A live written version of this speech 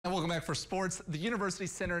Welcome back for sports. The University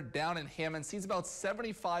Center down in Hammond seats about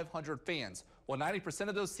 7,500 fans. Well, 90%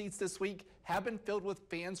 of those seats this week have been filled with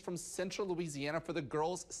fans from Central Louisiana for the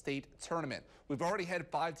girls' state tournament. We've already had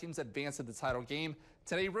 5 teams advance to the title game.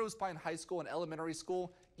 Today, Rosepine High School and Elementary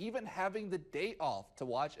School even having the day off to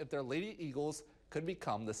watch if their Lady Eagles could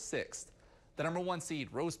become the 6th. The #1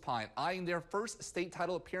 seed, Rosepine, eyeing their first state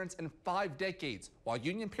title appearance in 5 decades, while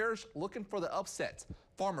Union Parish looking for the upset.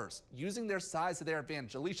 Farmers using their size to their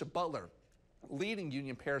advantage. Alicia Butler leading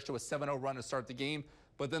Union Parish to a 7-0 run to start the game,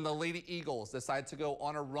 but then the Lady Eagles decide to go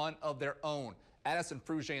on a run of their own. Addison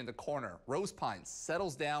Frugier in the corner. Rosepine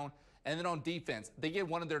settles down, and then on defense, they get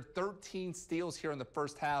one of their 13 steals here in the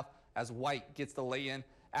first half as White gets the lay-in.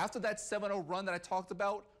 After that 7-0 run that I talked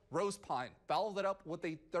about, Rosepine followed it up with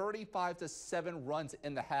a 35-7 runs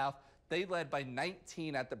in the half. They led by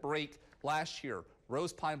 19 at the break. Last year,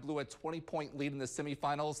 Rosepine blew a 20-point lead in the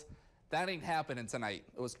semifinals. That ain't happening tonight.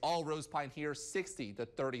 It was all Rosepine here,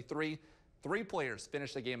 60-33. 3 players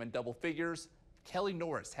finished the game in double figures. Kelly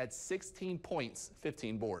Norris had 16 points,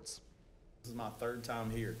 15 boards. This is my 3rd time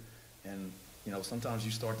here, and sometimes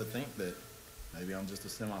you start to think that maybe I'm just a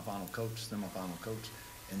semifinal coach,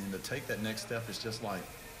 and then to take that next step is just like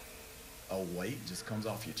a weight just comes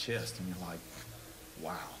off your chest, and you're like,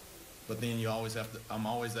 wow. But then you always have to, I'm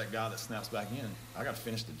always that guy that snaps back in. I got to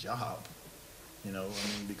finish the job,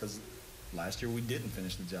 because last year we didn't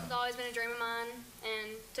finish the job. It's always been a dream of mine,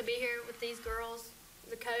 and to be here with these girls,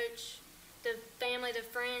 the coach, the family, the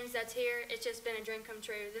friends that's here, it's just been a dream come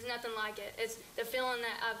true. There's nothing like it. It's the feeling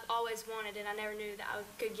that I've always wanted, and I never knew that I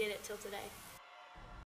could get it till today.